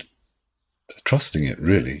trusting it,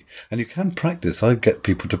 really. And you can practice. I get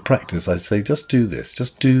people to practice. I say, just do this,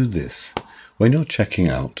 just do this. When you're checking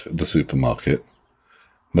out at the supermarket,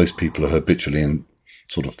 most people are habitually in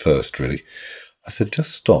sort of first, really. I said,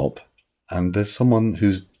 just stop, and there's someone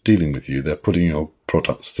who's dealing with you. They're putting your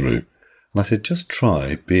products through. And I said, just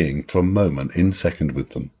try being for a moment in second with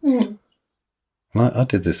them. And I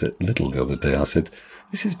did this at Lidl the other day. I said,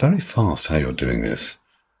 this is very fast how you're doing this.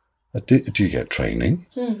 Do you get training?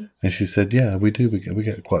 And she said, yeah, we do. We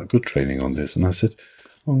get quite good training on this. And I said,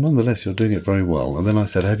 well, nonetheless, you're doing it very well. And then I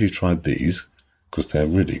said, have you tried these? Because they're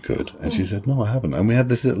really good. And she said, no, I haven't. And we had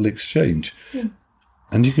this little exchange.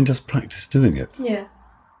 And you can just practice doing it. Yeah.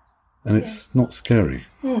 And it's not scary.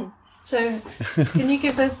 So can you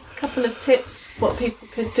give a couple of tips what people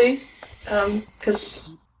could do?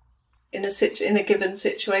 Because in a given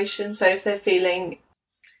situation, so if they're feeling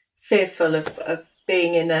fearful of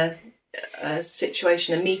being in a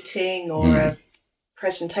situation, a meeting or a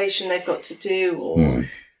presentation they've got to do, or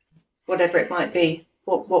whatever it might be,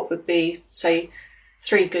 what would be, say,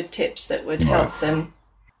 3 good tips that would help them?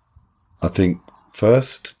 I think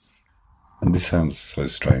first, and this sounds so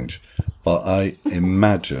strange, but I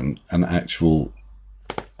imagine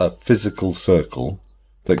a physical circle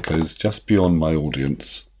that goes just beyond my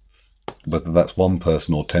audience, whether that's one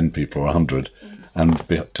person or 10 people or 100, and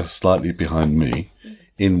just slightly behind me,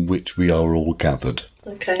 in which we are all gathered.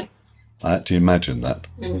 Okay. I actually imagine that.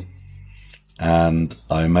 And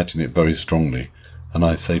I imagine it very strongly. And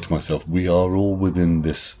I say to myself, we are all within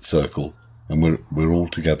this circle, and we're all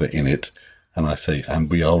together in it. And I say, and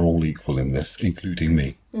we are all equal in this, including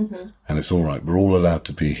me. And it's all right. We're all allowed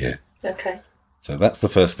to be here. Okay. So that's the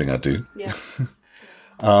first thing I do. Yeah.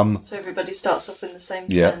 So everybody starts off in the same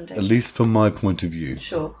standing. At least from my point of view.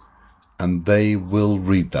 Sure. And they will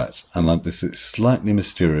read that. And this is slightly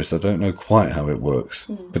mysterious. I don't know quite how it works,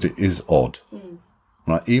 but it is odd.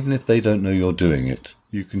 Right? Even if they don't know you're doing it,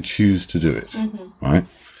 you can choose to do it. Right?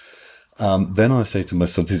 Then I say to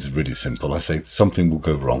myself, this is really simple. I say, something will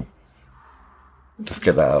go wrong. Just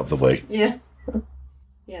get that out of the way. Yeah.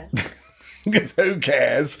 Yeah. Because who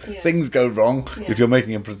cares? Things go wrong. If you're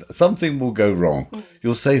making something will go wrong.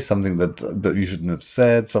 You'll say something that you shouldn't have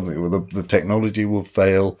said, something where the technology will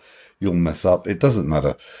fail, you'll mess up. It doesn't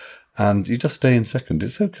matter. And you just stay in second.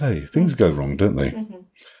 It's okay. Things go wrong, don't they?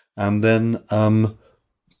 And then the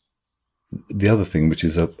other thing, which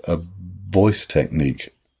is a voice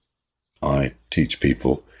technique I teach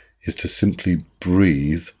people, is to simply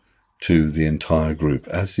breathe to the entire group.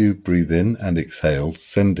 As you breathe in and exhale,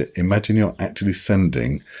 send it. Imagine you're actually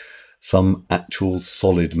sending some actual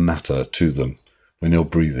solid matter to them when you're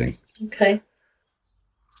breathing. Okay.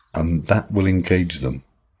 And that will engage them.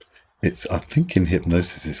 I think in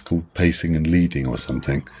hypnosis it's called pacing and leading or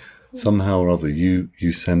something. Somehow or other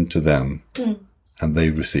you send to them and they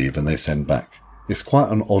receive and they send back. It's quite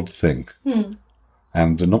an odd thing.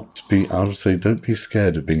 And I would say, don't be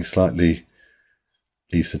scared of being slightly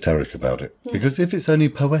esoteric about it. Because if it's only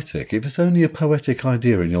poetic, if it's only a poetic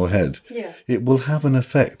idea in your head, it will have an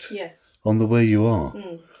effect on the way you are.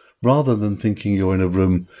 Rather than thinking you're in a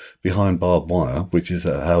room behind barbed wire, which is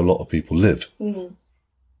how a lot of people live.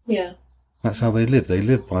 Yeah. That's how they live. They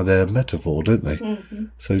live by their metaphor, don't they?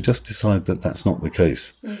 So just decide that that's not the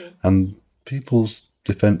case. And people's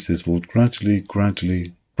defences will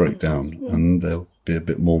gradually break down and they'll be a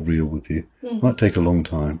bit more real with you. It might take a long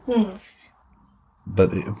time.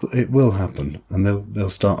 But it will happen, and they'll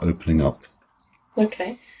start opening up.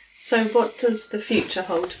 Okay. So what does the future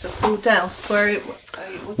hold for Paul Doust?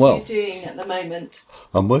 What are you doing at the moment?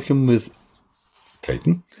 I'm working with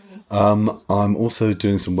Caden. I'm also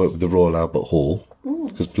doing some work with the Royal Albert Hall,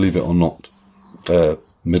 because believe it or not, their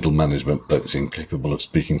middle management blokes incapable of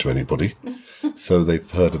speaking to anybody. So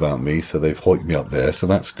they've heard about me, so they've hoiked me up there, so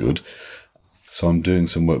that's good. So I'm doing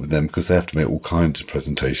some work with them, because they have to make all kinds of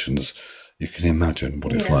presentations. You can imagine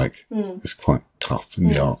what it's like. It's quite tough in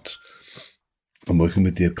the arts. I'm working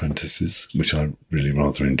with the apprentices, which I really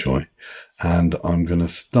rather enjoy. And I'm going to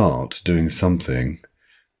start doing something,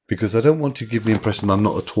 because I don't want to give the impression I'm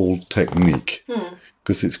not at all technique,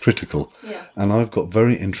 because it's critical. And I've got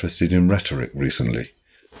very interested in rhetoric recently,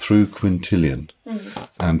 through Quintilian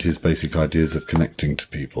and his basic ideas of connecting to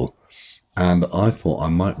people. And I thought I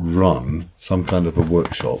might run some kind of a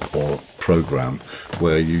workshop or program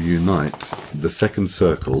where you unite the second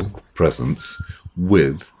circle presence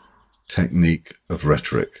with technique of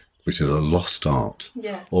rhetoric, which is a lost art.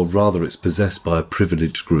 Or rather, it's possessed by a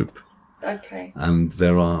privileged group. Okay. And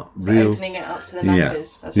there are opening it up to the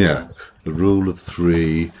masses as well. The rule of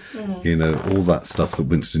three, all that stuff that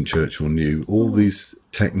Winston Churchill knew, all these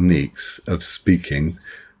techniques of speaking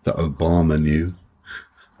that Obama knew.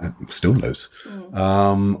 Still knows.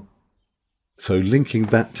 So linking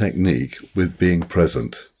that technique with being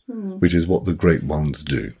present, which is what the great ones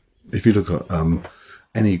do. If you look at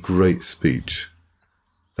any great speech,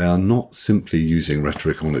 they are not simply using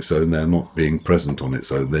rhetoric on its own. They're not being present on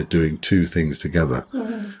its own. They're doing two things together.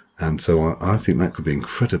 And so I think that could be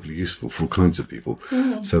incredibly useful for all kinds of people.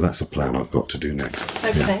 So that's a plan I've got to do next.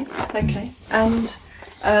 Okay. And,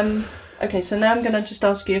 so now I'm going to just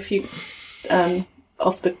ask you a few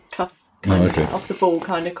off the cuff, off the ball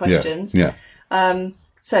kind of questions.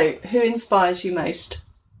 So who inspires you most?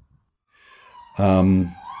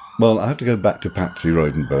 Well, I have to go back to Patsy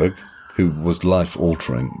Rodenberg, who was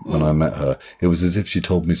life-altering when I met her. It was as if she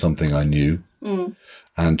told me something I knew,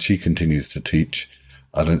 and she continues to teach.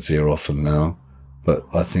 I don't see her often now, but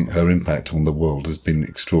I think her impact on the world has been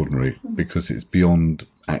extraordinary because it's beyond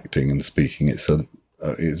acting and speaking.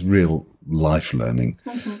 It's real life learning.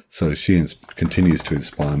 So she continues to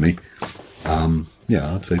inspire me.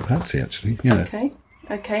 I'd say Patsy, actually.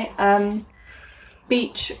 Okay.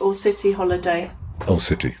 Beach or city holiday? Oh,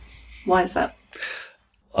 city. Why is that?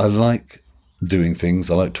 I like doing things.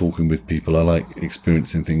 I like talking with people. I like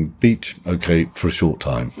experiencing things. Beach, okay, for a short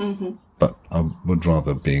time. But I would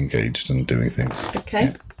rather be engaged and doing things.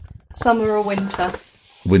 Okay. Summer or winter?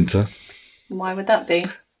 Winter. Why would that be?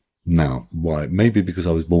 Now, why? Maybe because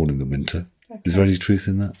I was born in the winter. Okay. Is there any truth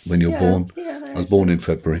in that? When you're born? I was born in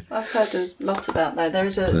February. I've heard a lot about that.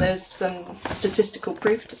 There's some statistical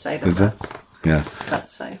proof to say that that's... Yeah.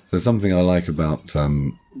 That's so. There's something I like about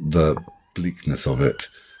the bleakness of it.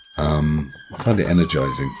 I find it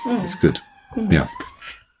energising. It's good. Yeah.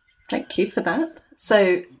 Thank you for that.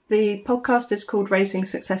 So the podcast is called Raising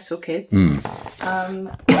Successful Kids.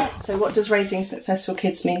 So what does raising successful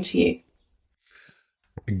kids mean to you?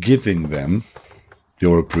 Giving them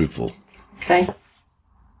your approval. Okay.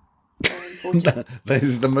 Very important. This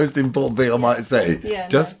is the most important thing I might say. Yeah,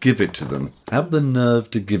 Just give it to them. Have the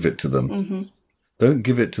nerve to give it to them. Mm-hmm. Don't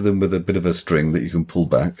give it to them with a bit of a string that you can pull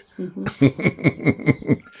back.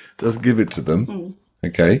 Mm-hmm. Just give it to them.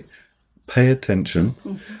 Okay? Pay attention.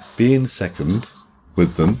 Mm-hmm. Be in second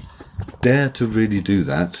with them. Dare to really do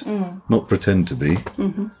that. Not pretend to be.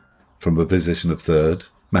 Mm-hmm. From a position of third,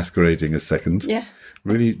 masquerading as second. Yeah.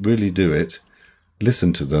 Really, really do it.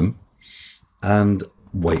 Listen to them and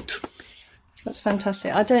wait. That's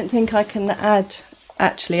fantastic. I don't think I can add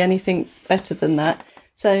actually anything better than that.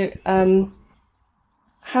 So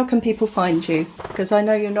how can people find you? Because I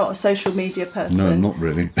know you're not a social media person. No, not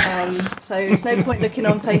really. So there's no point looking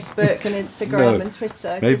on Facebook and Instagram and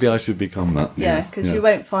Twitter. Maybe I should become that. Yeah, because you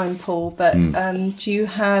won't find Paul. But do you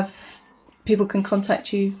have... people can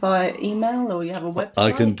contact you via email, or you have a website?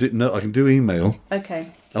 I can do email.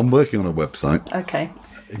 Okay. I'm working on a website. Okay.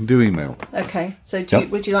 I can do email. Okay. So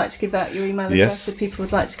would you like to give out your email address Yes. if people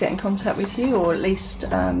would like to get in contact with you, or at least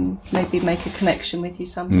maybe make a connection with you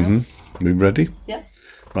somehow? Mm-hmm. We ready? Yeah.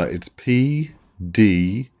 Right, it's PDDOU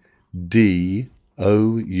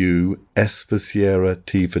for Sierra,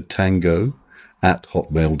 T for Tango,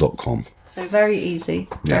 @hotmail.com. So very easy.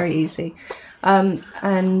 Very easy. And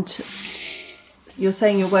you're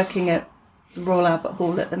saying you're working at the Royal Albert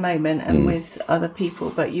Hall at the moment and with other people,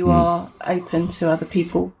 but you are open to other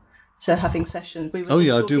people to having sessions. We were I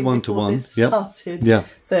just do talking one-to-one. before this started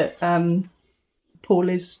that Paul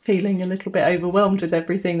is feeling a little bit overwhelmed with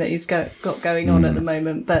everything that he's got going on at the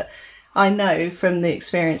moment. But I know from the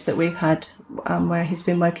experience that we've had where he's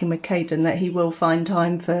been working with Caden that he will find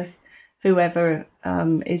time for whoever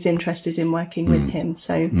is interested in working with him.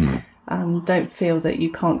 So don't feel that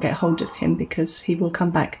you can't get hold of him, because he will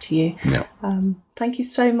come back to you. Yeah. Thank you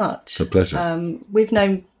so much. It's a pleasure. We've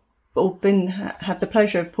known or had the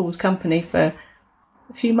pleasure of Paul's company for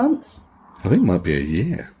a few months. I think it might be a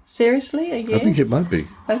year. Seriously, a year? I think it might be.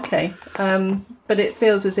 Okay. But it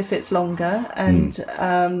feels as if it's longer, and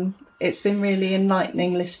it's been really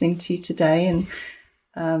enlightening listening to you today. And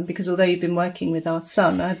because although you've been working with our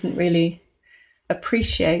son, I didn't really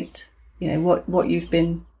appreciate, what you've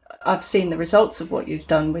been. I've seen the results of what you've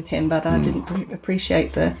done with him, but I didn't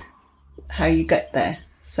appreciate how you get there.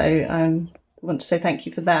 So I want to say thank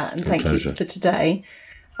you for that, and thank you for today.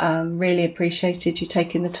 Really appreciated you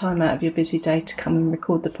taking the time out of your busy day to come and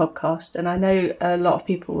record the podcast. And I know a lot of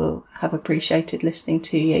people will have appreciated listening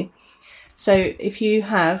to you. So if you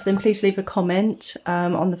have, then please leave a comment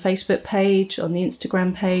on the Facebook page, on the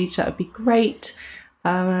Instagram page. That would be great.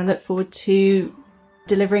 And I look forward to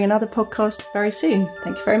delivering another podcast very soon.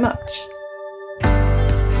 Thank you very much.